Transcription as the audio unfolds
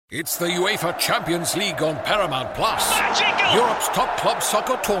It's the UEFA Champions League on Paramount+. Magical! Europe's top club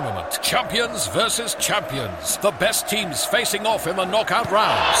soccer tournament. Champions versus champions. The best teams facing off in the knockout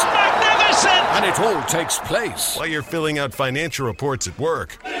rounds. Magnificent! And it all takes place while you're filling out financial reports at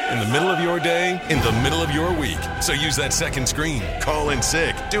work, in the middle of your day, in the middle of your week. So use that second screen, call in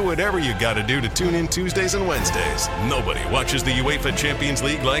sick, do whatever you got to do to tune in Tuesdays and Wednesdays. Nobody watches the UEFA Champions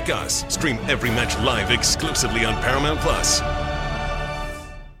League like us. Stream every match live exclusively on Paramount+.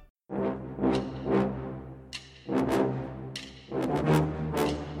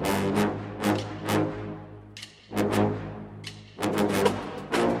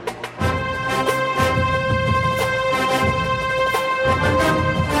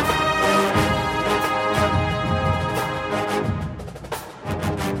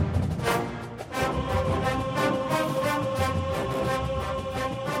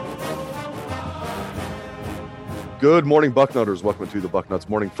 Good morning, Bucknutters. Welcome to the Bucknuts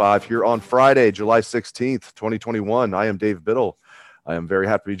Morning Five here on Friday, July 16th, 2021. I am Dave Biddle. I am very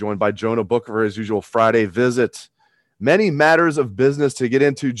happy to be joined by Jonah Booker for his usual Friday visit. Many matters of business to get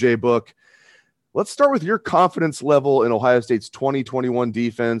into, JBook. Let's start with your confidence level in Ohio State's 2021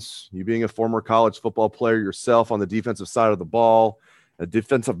 defense. You being a former college football player yourself on the defensive side of the ball, a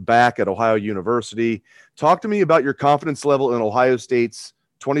defensive back at Ohio University. Talk to me about your confidence level in Ohio State's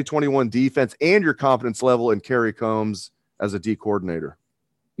 2021 defense and your confidence level in Kerry Coombs as a D coordinator.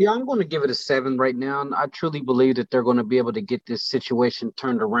 Yeah, I'm going to give it a 7 right now. And I truly believe that they're going to be able to get this situation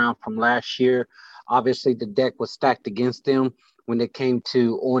turned around from last year. Obviously, the deck was stacked against them when it came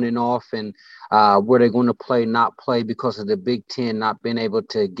to on and off and were they going to play, not play because of the Big Ten not being able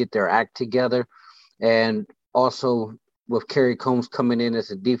to get their act together. And also with Kerry Coombs coming in as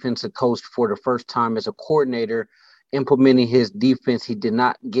a defensive coach for the first time as a coordinator, implementing his defense, he did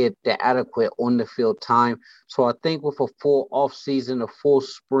not get the adequate on-the-field time. So I think with a full offseason, a full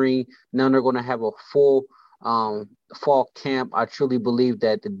spring, now they're going to have a full fall camp. I truly believe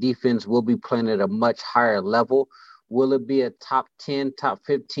that the defense will be playing at a much higher level. Will it be a top 10, top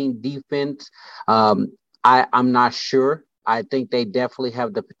 15 defense? I'm not sure. I think they definitely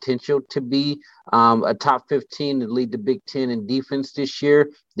have the potential to be a top 15 and lead the Big Ten in defense this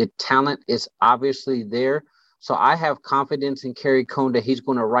year. The talent is obviously there. So I have confidence in Kerry Coombs that he's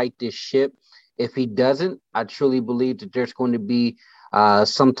going to right this ship. If he doesn't, I truly believe that there's going to be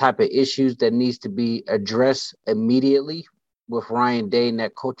some type of issues that needs to be addressed immediately with Ryan Day and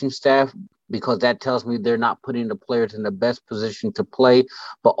that coaching staff, because that tells me they're not putting the players in the best position to play.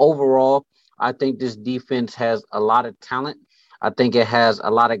 But overall, I think this defense has a lot of talent. I think it has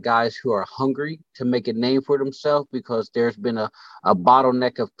a lot of guys who are hungry to make a name for themselves, because there's been a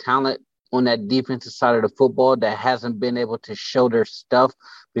bottleneck of talent on that defensive side of the football that hasn't been able to show their stuff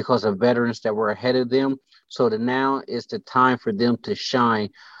because of veterans that were ahead of them. So now is the time for them to shine.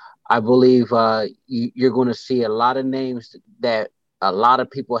 I believe you're going to see a lot of names that a lot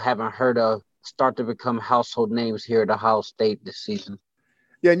of people haven't heard of start to become household names here at Ohio State this season.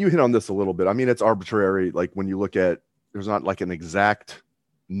 Yeah, and you hit on this a little bit. I mean, it's arbitrary. Like when you look at, there's not like an exact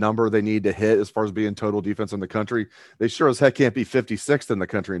number they need to hit as far as being total defense in the country. They sure as heck can't be 56th in the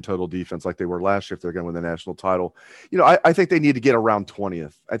country in total defense like they were last year if they're going to win the national title. You know, I think they need to get around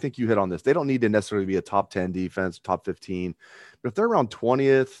 20th. I think you hit on this. They don't need to necessarily be a top 10 defense, top 15. But if they're around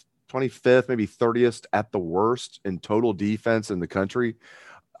 20th, 25th, maybe 30th at the worst in total defense in the country,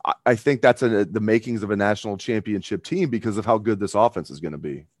 I think that's the makings of a national championship team because of how good this offense is going to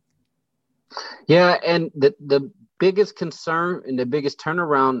be. Yeah, and the biggest concern and the biggest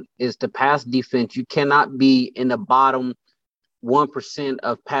turnaround is the pass defense. You cannot be in the bottom 1%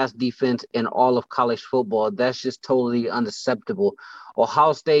 of pass defense in all of college football. That's just totally unacceptable.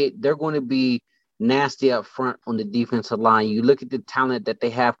 Ohio State, they're going to be nasty up front on the defensive line. You look at the talent that they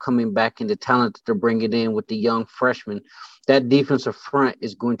have coming back and the talent that they're bringing in with the young freshmen. That defensive front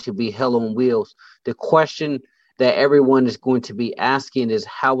is going to be hell on wheels. The question that everyone is going to be asking is,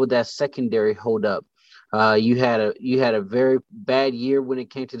 how would that secondary hold up? You had a very bad year when it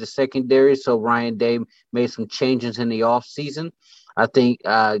came to the secondary, so Ryan Day made some changes in the offseason. I think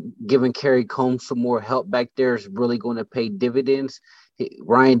giving Kerry Coombs some more help back there is really going to pay dividends.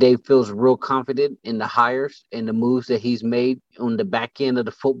 Ryan Day feels real confident in the hires and the moves that he's made on the back end of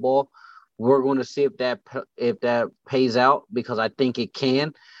the football. We're going to see if that pays out, because I think it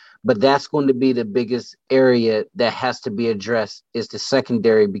can. But that's going to be the biggest area that has to be addressed, is the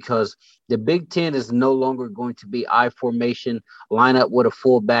secondary, because the Big Ten is no longer going to be I formation, line up with a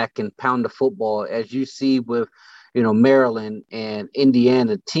fullback and pound the football. As you see with, Maryland and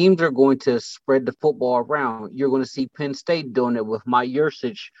Indiana, teams are going to spread the football around. You're going to see Penn State doing it with Mike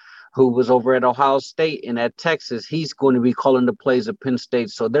Yurcich who was over at Ohio State and at Texas. He's going to be calling the plays at Penn State.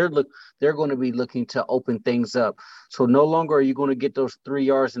 So they're going to be looking to open things up. So no longer are you going to get those 3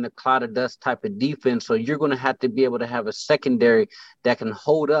 yards in a cloud of dust type of defense. So you're going to have to be able to have a secondary that can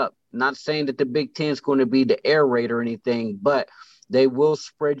hold up. Not saying that the Big Ten is going to be the air raid or anything, but they will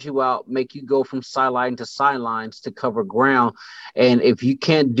spread you out, make you go from sideline to sidelines to cover ground. And if you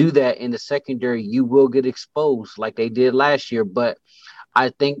can't do that in the secondary, you will get exposed like they did last year. But I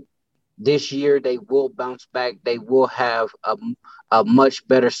think this year they will bounce back. They will have a much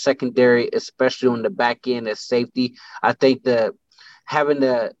better secondary, especially on the back end as safety. I think that having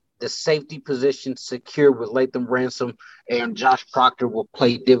the safety position secure with Latham Ransom and Josh Proctor will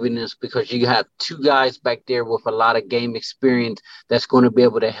play dividends, because you have two guys back there with a lot of game experience that's going to be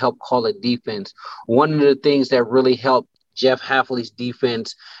able to help call a defense. One of the things that really helped Jeff Hafley's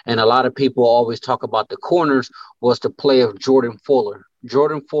defense, and a lot of people always talk about the corners, was the play of Jordan Fuller.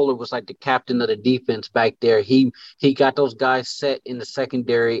 Jordan Fuller was like the captain of the defense back there. He got those guys set in the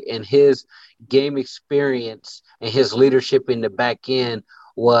secondary, and his game experience and his leadership in the back end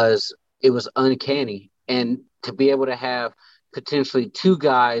was uncanny. And to be able to have potentially two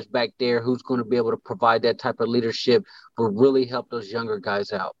guys back there who's going to be able to provide that type of leadership will really help those younger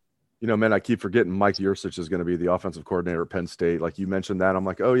guys out. You know, man, I keep forgetting Mike Yurcich is going to be the offensive coordinator at Penn State. Like you mentioned that, I'm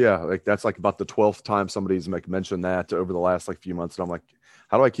like, oh yeah, like that's like about the 12th time somebody's mentioned that over the last few months. And I'm like,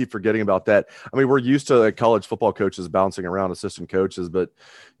 how do I keep forgetting about that? I mean, we're used to college football coaches bouncing around assistant coaches, but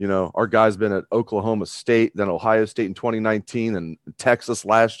you know, our guy's been at Oklahoma State, then Ohio State in 2019 and Texas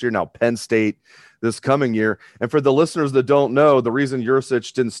last year. Now Penn State this coming year. And for the listeners that don't know, the reason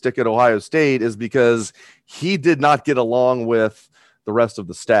Yurcich didn't stick at Ohio State is because he did not get along with the rest of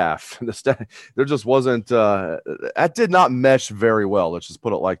the staff. There just wasn't that did not mesh very well. Let's just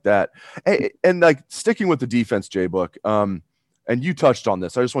put it like that. And like sticking with the defense, JBook, and you touched on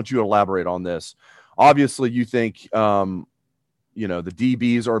this. I just want you to elaborate on this. Obviously, you think you know, the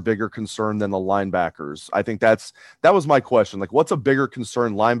DBs are a bigger concern than the linebackers. I think that was my question. Like, what's a bigger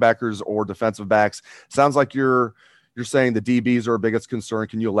concern, linebackers or defensive backs? Sounds like you're saying the DBs are a biggest concern.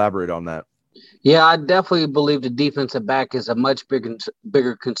 Can you elaborate on that? Yeah, I definitely believe the defensive back is a much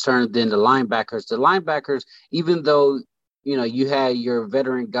bigger concern than the linebackers. The linebackers, even though, you know, you had your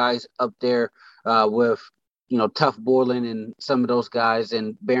veteran guys up there with, you know, Tough Borland and some of those guys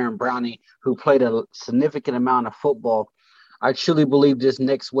and Baron Browning, who played a significant amount of football, I truly believe this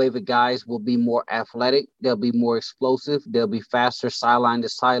next wave of guys will be more athletic. They'll be more explosive. They'll be faster sideline to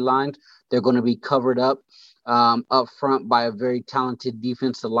sideline. They're going to be covered up front by a very talented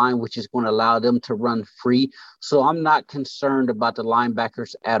defensive line, which is going to allow them to run free. So I'm not concerned about the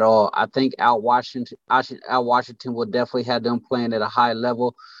linebackers at all. I think Al Washington will definitely have them playing at a high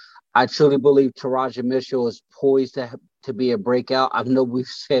level. I truly believe Taraja Mitchell is poised to be a breakout. I know we've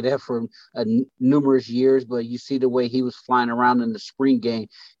said that for numerous years, but you see the way he was flying around in the spring game.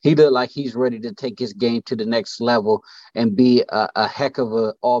 He looked like he's ready to take his game to the next level and be a heck of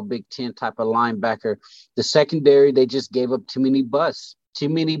a all Big Ten type of linebacker. The secondary, they just gave up too many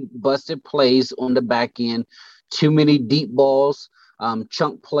busted plays on the back end, too many deep balls,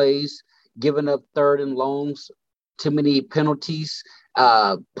 chunk plays, giving up third and longs, too many penalties.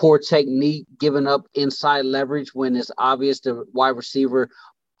 Poor technique, giving up inside leverage when it's obvious the wide receiver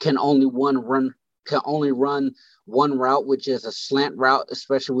can only run one route, which is a slant route,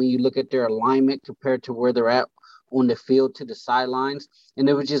 especially when you look at their alignment compared to where they're at on the field to the sidelines. And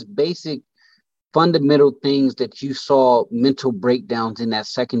it was just basic fundamental things that you saw mental breakdowns in that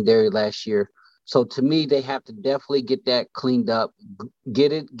secondary last year. So to me, they have to definitely get that cleaned up,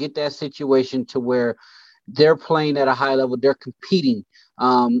 get that situation to where they're playing at a high level. They're competing.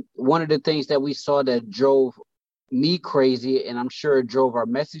 One of the things that we saw that drove me crazy, and I'm sure it drove our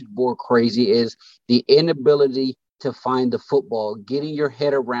message board crazy, is the inability to find the football. Getting your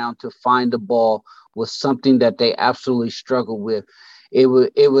head around to find the ball was something that they absolutely struggled with. It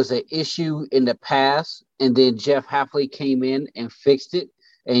was an issue in the past, and then Jeff Hafley came in and fixed it,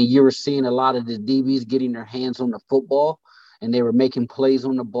 and you were seeing a lot of the DBs getting their hands on the football, and they were making plays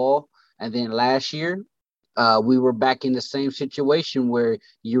on the ball. And then last year, we were back in the same situation where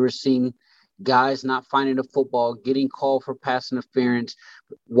you were seeing guys not finding the football, getting called for pass interference,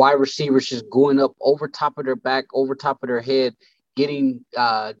 wide receivers just going up over top of their back, over top of their head, getting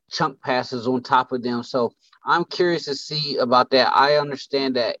chunk passes on top of them. So I'm curious to see about that. I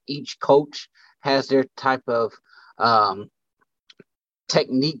understand that each coach has their type of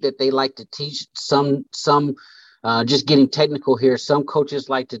technique that they like to teach. Some just getting technical here. Some coaches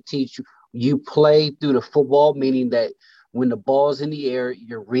like to teach you play through the football, meaning that when the ball's in the air,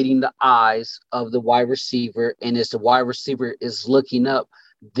 you're reading the eyes of the wide receiver, and as the wide receiver is looking up,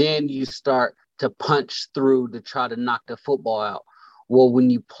 then you start to punch through to try to knock the football out. Well, when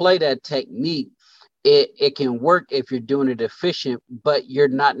you play that technique, it can work if you're doing it efficient, but you're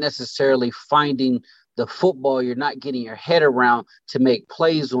not necessarily finding the football. You're not getting your head around to make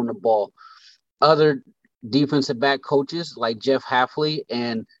plays on the ball. Other defensive back coaches like Jeff Hafley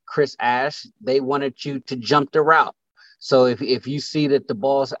and Chris Ash, they wanted you to jump the route. So if you see that the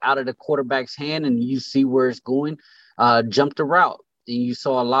ball's out of the quarterback's hand and you see where it's going, jump the route. And you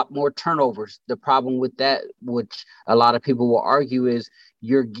saw a lot more turnovers. The problem with that, which a lot of people will argue, is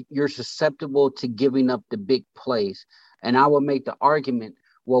you're susceptible to giving up the big plays. And I will make the argument,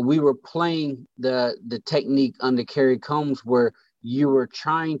 well, we were playing the technique under Kerry Coombs where you were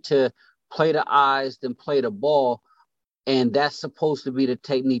trying to play the eyes, then play the ball. And that's supposed to be the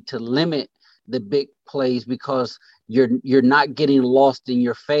technique to limit the big plays because you're not getting lost in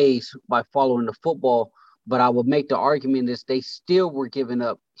your phase by following the football. But I would make the argument is they still were giving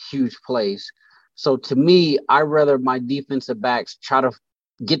up huge plays. So to me, I'd rather my defensive backs try to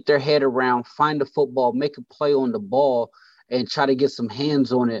get their head around, find the football, make a play on the ball, and try to get some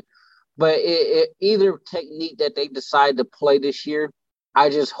hands on it. But either technique that they decide to play this year, I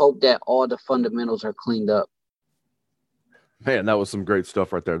just hope that all the fundamentals are cleaned up. Man, that was some great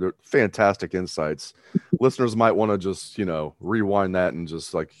stuff right there. They're fantastic insights. Listeners might want to just, rewind that and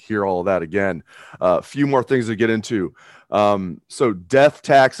just like hear all of that again. A few more things to get into. So death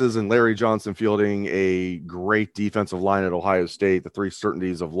taxes and Larry Johnson fielding a great defensive line at Ohio State, the three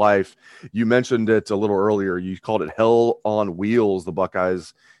certainties of life. You mentioned it a little earlier. You called it hell on wheels, the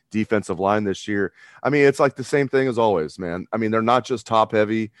Buckeyes defensive line this year. I mean, it's like the same thing as always, man. I mean, they're not just top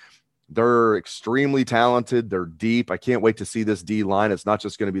heavy. They're extremely talented. They're deep. I can't wait to see this D line. It's not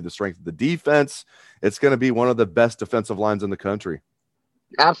just going to be the strength of the defense. It's going to be one of the best defensive lines in the country.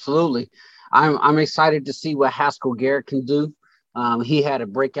 Absolutely. I'm excited to see what Haskell Garrett can do. He had a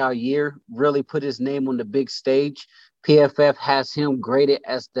breakout year, really put his name on the big stage. PFF has him graded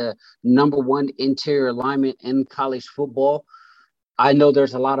as the #1 interior lineman in college football. I know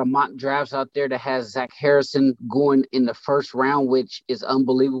there's a lot of mock drafts out there that has Zach Harrison going in the first round, which is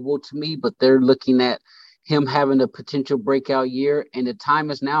unbelievable to me, but they're looking at him having a potential breakout year. And the time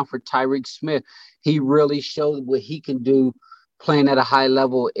is now for Tyreek Smith. He really showed what he can do playing at a high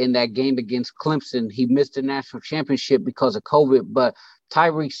level in that game against Clemson. He missed the national championship because of COVID, but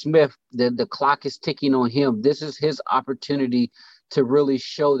Tyreek Smith, the clock is ticking on him. This is his opportunity to really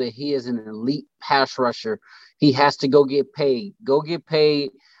show that he is an elite pass rusher. He has to go get paid,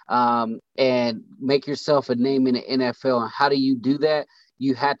 and make yourself a name in the NFL. And how do you do that?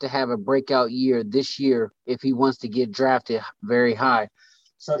 You have to have a breakout year this year if he wants to get drafted very high.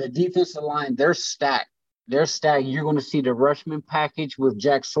 So the defensive line, they're stacked. You're going to see the Rushman package with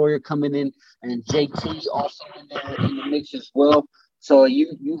Jack Sawyer coming in and JT also in there in the mix as well. So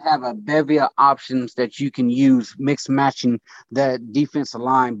you have a bevy of options that you can use, mix matching that defensive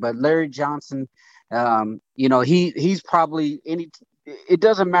line. But Larry Johnson, he's probably it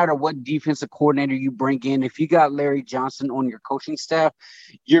doesn't matter what defensive coordinator you bring in. If you got Larry Johnson on your coaching staff,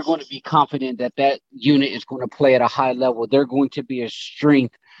 you're going to be confident that unit is going to play at a high level. They're going to be a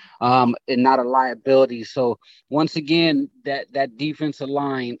strength and not a liability. So once again, that defensive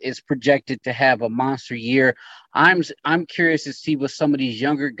line is projected to have a monster year. I'm curious to see what some of these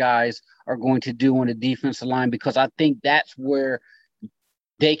younger guys are going to do on the defensive line, because I think that's where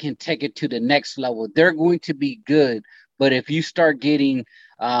they can take it to the next level. They're going to be good, but if you start getting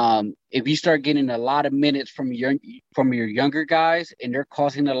a lot of minutes from your younger guys and they're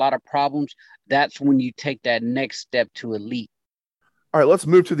causing a lot of problems, that's when you take that next step to elite. All right, let's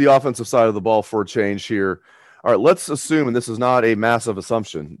move to the offensive side of the ball for a change here. All right, let's assume, and this is not a massive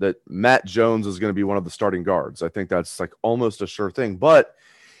assumption, that Matt Jones is going to be one of the starting guards. I think that's like almost a sure thing, but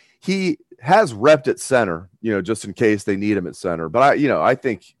he has repped at center, just in case they need him at center. But I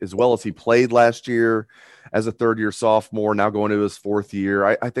think as well as he played last year as a third-year sophomore, now going into his fourth year,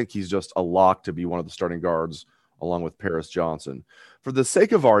 I think he's just a lock to be one of the starting guards along with Paris Johnson. For the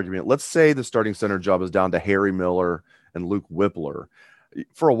sake of argument, let's say the starting center job is down to Harry Miller and Luke Whippler.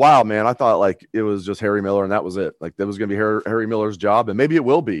 For a while, man, I thought like it was just Harry Miller and that was it. Like that was going to be Harry Miller's job, and maybe it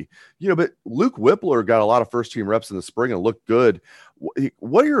will be. But Luke Whippler got a lot of first-team reps in the spring and looked good.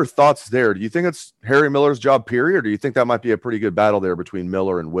 What are your thoughts there? Do you think it's Harry Miller's job, period, or do you think that might be a pretty good battle there between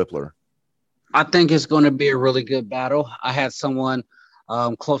Miller and Whippler? I think it's going to be a really good battle. I had someone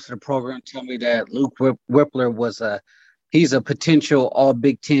close to the program tell me that Luke Whippler he's a potential all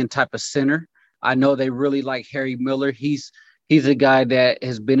Big Ten type of center. I know they really like Harry Miller. He's a guy that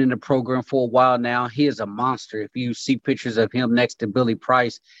has been in the program for a while now. He is a monster. If you see pictures of him next to Billy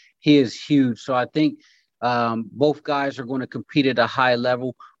Price, he is huge. So I think Both guys are going to compete at a high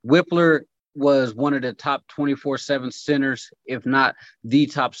level. Whippler was one of the top 24/7 centers, if not the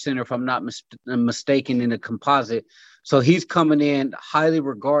top center, if I'm not mistaken, in the composite. So he's coming in highly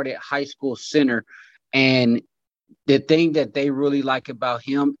regarded high school center. And the thing that they really like about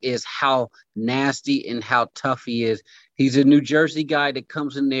him is how nasty and how tough he is. He's a New Jersey guy that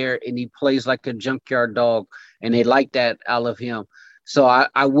comes in there and he plays like a junkyard dog, and they like that out of him. So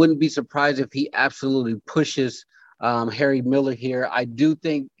I wouldn't be surprised if he absolutely pushes Harry Miller here. I do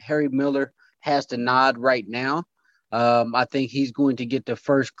think Harry Miller has the nod right now. I think he's going to get the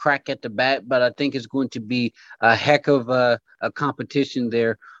first crack at the bat, but I think it's going to be a heck of a competition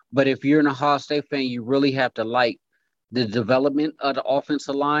there. But if you're an Ohio State fan, you really have to like the development of the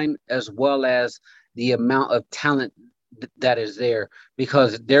offensive line as well as the amount of talent that is there,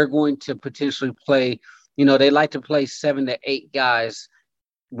 because they're going to potentially play, they like to play 7 to 8 guys,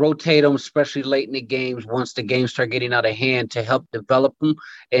 rotate them, especially late in the games once the games start getting out of hand, to help develop them.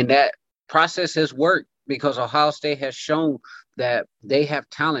 And that process has worked because Ohio State has shown that they have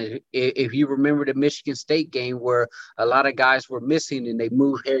talent. If you remember the Michigan State game where a lot of guys were missing and they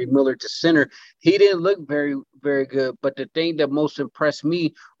moved Harry Miller to center, he didn't look very, very good. But the thing that most impressed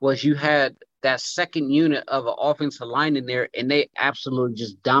me was you had that second unit of an offensive line in there, and they absolutely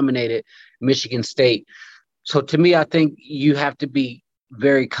just dominated Michigan State. So to me, I think you have to be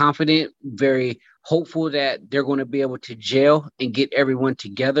very confident, very hopeful that they're going to be able to gel and get everyone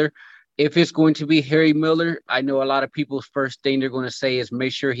together. If it's going to be Harry Miller, I know a lot of people's first thing they're going to say is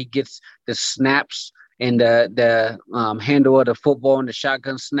make sure he gets the snaps and the handle of the football and the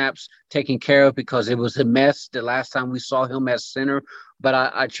shotgun snaps taken care of, because it was a mess the last time we saw him at center. But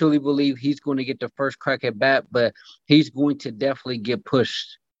I truly believe he's going to get the first crack at bat, but he's going to definitely get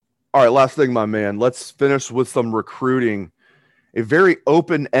pushed. All right, last thing, my man. Let's finish with some recruiting. A very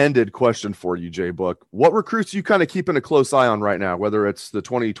open-ended question for you, JBook. What recruits are you kind of keeping a close eye on right now, whether it's the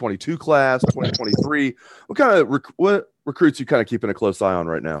 2022 class, 2023? What recruits you kind of keeping a close eye on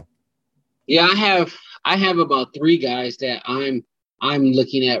right now? Yeah, I have about 3 guys that I'm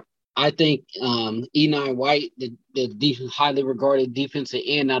looking at. I think Eni White, the highly regarded defensive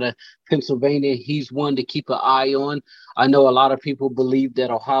end out of Pennsylvania, he's one to keep an eye on. I know a lot of people believe that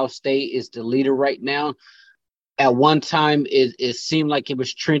Ohio State is the leader right now. At one time, it seemed like it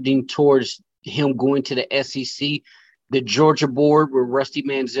was trending towards him going to the SEC. The Georgia board, where Rusty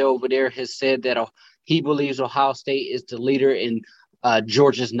Manziel over there, has said that he believes Ohio State is the leader and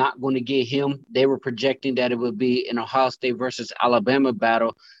Georgia's not going to get him. They were projecting that it would be an Ohio State versus Alabama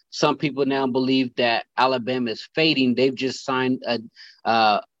battle. Some people now believe that Alabama is fading. They've just signed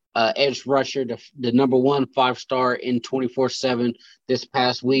a edge rusher, the number 1 5-star in 24/7 this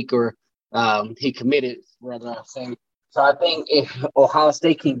past week, or he committed, rather I say. So I think if Ohio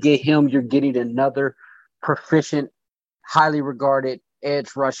State can get him, you're getting another proficient, highly regarded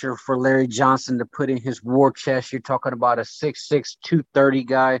edge rusher for Larry Johnson to put in his war chest. You're talking about a 6'6", 230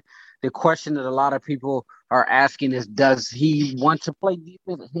 guy. The question that a lot of people are asking is, does he want to play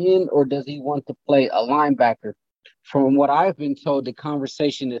defensive end or does he want to play a linebacker? From what I've been told, the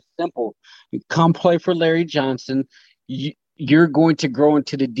conversation is simple. You come play for Larry Johnson. You're going to grow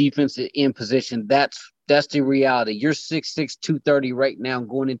into the defensive end position. That's the reality. You're 6'6", 230 right now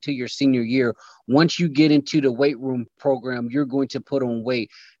going into your senior year. Once you get into the weight room program, you're going to put on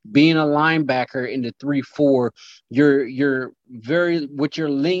weight. Being a linebacker in the 3-4, you're very, with your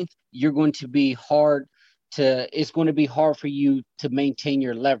length, you're going to be it's going to be hard for you to maintain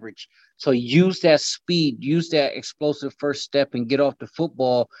your leverage. So use that speed, use that explosive first step and get off the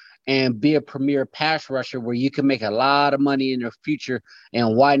football and be a premier pass rusher where you can make a lot of money in the future.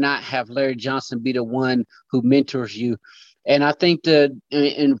 And why not have Larry Johnson be the one who mentors you? And I think with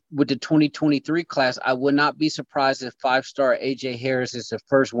the 2023 class, I would not be surprised if 5-star A.J. Harris is the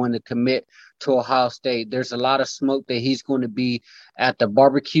first one to commit to Ohio State. There's a lot of smoke that he's going to be at the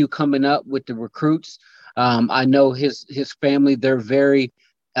barbecue coming up with the recruits. I know his family, they're very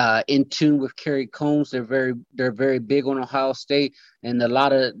in tune with Kerry Coombs. They're very big on Ohio State, and a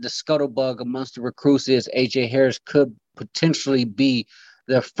lot of the scuttlebug amongst the recruits is A.J. Harris could potentially be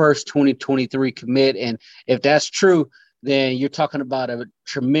the first 2023 commit. And if that's true, then you're talking about a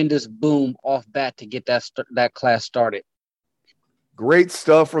tremendous boom off bat to get that class started. Great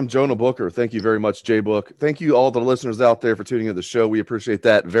stuff from Jonah Booker. Thank you very much, JBook. Thank you all the listeners out there for tuning in to the show. We appreciate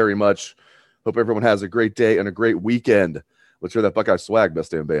that very much. Hope everyone has a great day and a great weekend. Let's hear that Buckeye swag, best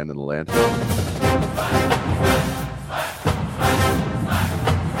damn band in the land.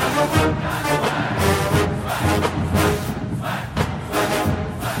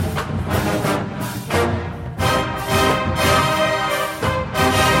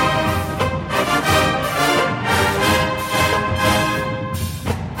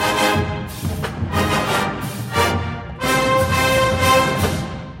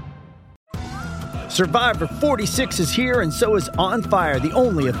 Survivor 46 is here, and so is On Fire, the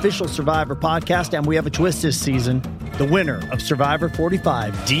only official Survivor podcast, and we have a twist this season. The winner of Survivor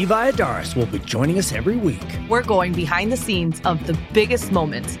 45, Dee Valladares, will be joining us every week. We're going behind the scenes of the biggest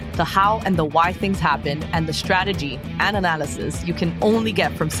moments, the how and the why things happen, and the strategy and analysis you can only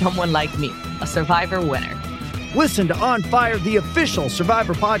get from someone like me, a Survivor winner. Listen to On Fire, the official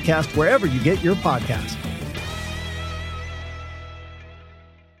Survivor podcast, wherever you get your podcasts.